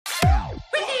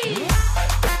Yo,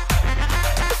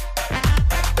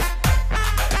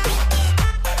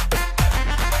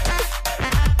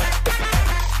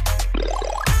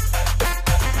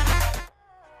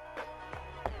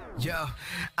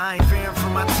 I ain't fearing for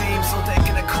my team, so they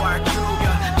can acquire crew,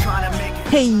 yeah, trying to make it.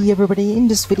 Hey everybody, in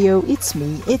this video, it's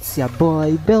me, it's your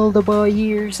boy, Bill the Boy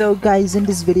here. So guys, in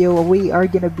this video, we are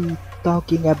gonna be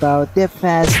talking about the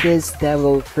fastest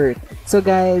Devilfruit. So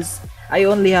guys, I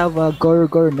only have a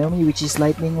Nomi, which is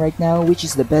lightning right now, which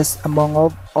is the best among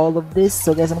all of this.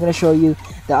 So guys, I'm gonna show you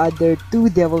the other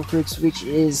two Devilfruits, which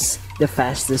is the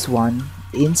fastest one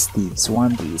in Steve's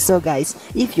 1B. So guys,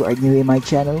 if you are new in my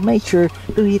channel, make sure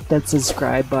to hit that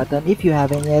subscribe button if you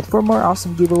haven't yet for more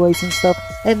awesome giveaways and stuff,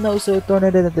 and also turn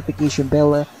on the notification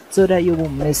bell so that you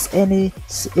won't miss any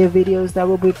videos that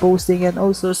we'll be posting, and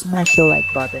also smash the like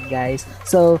button guys.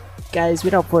 So guys,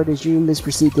 without further ado, let's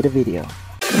proceed to the video.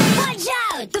 Watch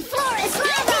out! The floor is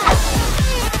lava!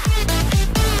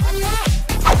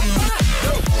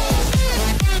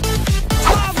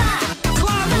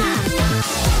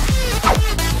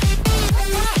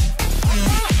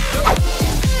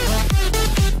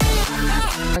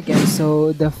 Okay,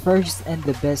 so the first and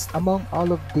the best among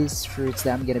all of these fruits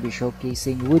that I'm gonna be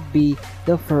showcasing would be,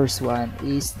 the first one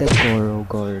is the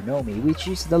Nomi, which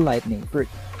is the lightning fruit.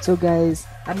 So guys,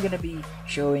 I'm gonna be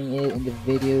showing it in the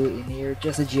video in here,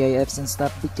 just the GIFs and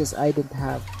stuff, because I don't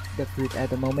have the fruit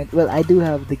at the moment. Well, I do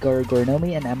have the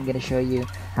Nomi, and I'm gonna show you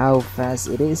how fast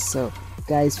it is. So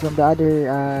guys, from the other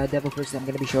Devilfruits that I'm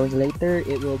gonna be showing later,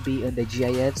 it will be on the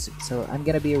GIFs, so I'm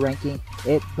gonna be ranking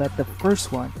it. But the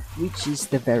first one, which is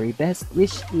the very best,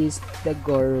 which is the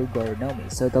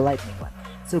Nomi, so the lightning one.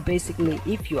 So basically,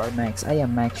 if you are max, I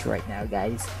am max right now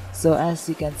guys. So as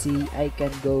you can see, I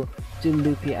can go to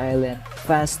Loopy Island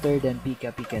faster than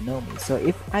Pika Nomi. So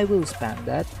if I will spam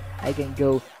that, I can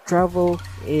go travel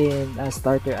in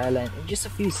Starter Island in just a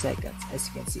few seconds, as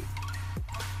you can see.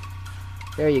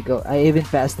 There you go, I even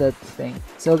passed that thing.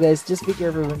 So guys, just be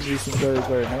careful when using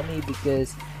Nomi,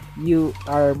 because you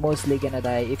are mostly gonna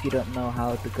die if you don't know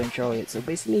how to control it. So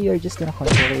basically, you're just gonna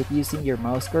control it using your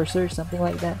mouse cursor, something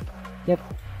like that. Yep,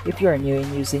 if you are new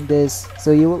in using this,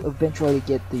 so you will eventually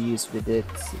get to use with it,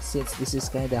 since this is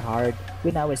kinda hard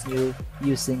when I was new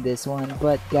using this one.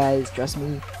 But guys, trust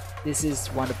me, this is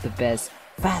one of the best,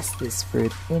 fastest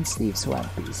fruit in Steve's One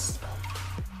Piece.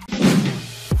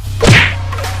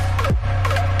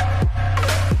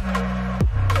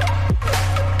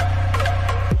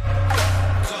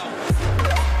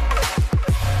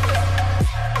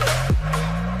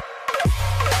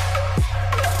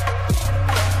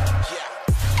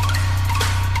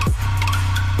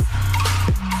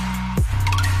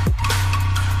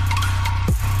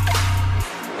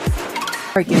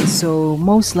 Alright guys, so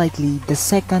most likely the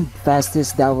second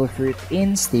fastest Devilfruit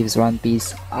in Steve's One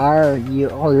Piece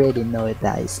you already know it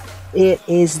guys. It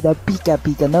is the Pika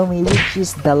Nomi, which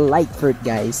is the light fruit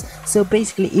guys. So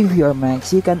basically, if you're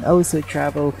max, you can also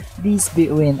travel this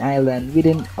Bituin Island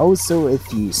within also a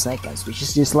few seconds, which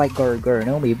is just like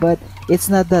Nomi, but it's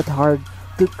not that hard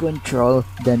to control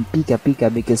than Pika,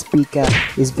 because Pika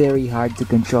is very hard to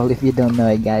control if you don't know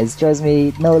it guys. Trust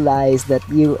me, no lies that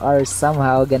you are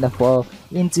somehow gonna fall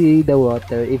into the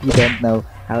water if you don't know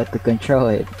how to control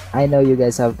it. I know you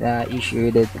guys have issue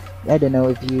with it. I don't know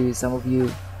if some of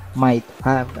you might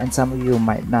have and some of you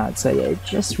might not, so yeah, it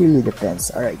just really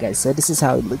depends. Alright guys, so this is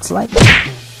how it looks like.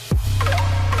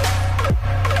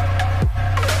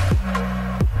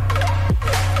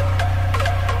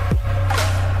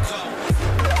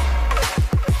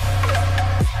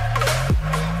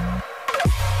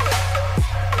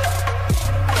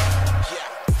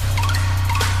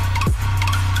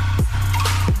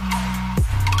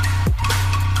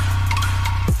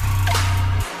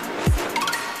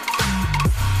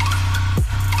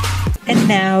 And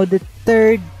now the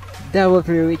third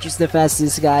Devilfruit, which is the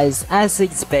fastest guys, as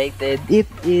expected, it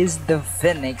is the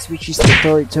Phoenix, which is the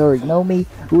Nomi,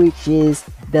 which is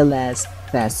the last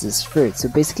fastest fruit. So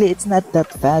basically, it's not that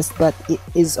fast, but it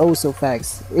is also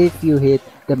fast if you hit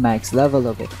the max level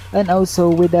of it. And also,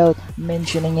 without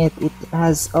mentioning it, it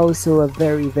has also a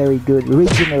very good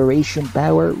regeneration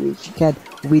power, which can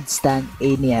withstand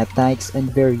any attacks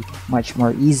and very much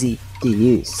more easy to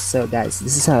use. So guys,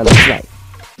 this is how it looks like.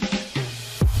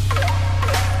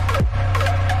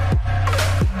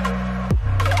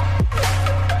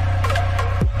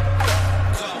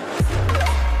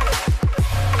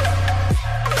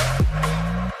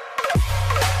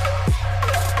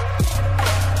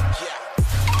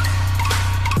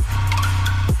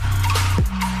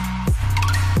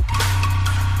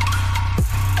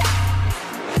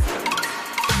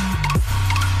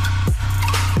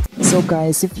 So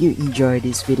guys, if you enjoyed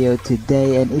this video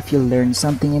today and if you learned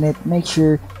something in it, make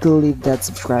sure to leave that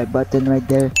subscribe button right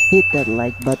there, hit that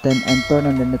like button and turn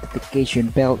on the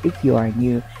notification bell if you are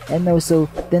new. And also,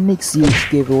 the next huge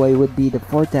giveaway would be the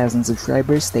 4,000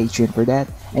 subscribers. Stay tuned for that.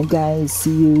 And guys,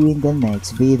 see you in the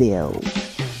next video.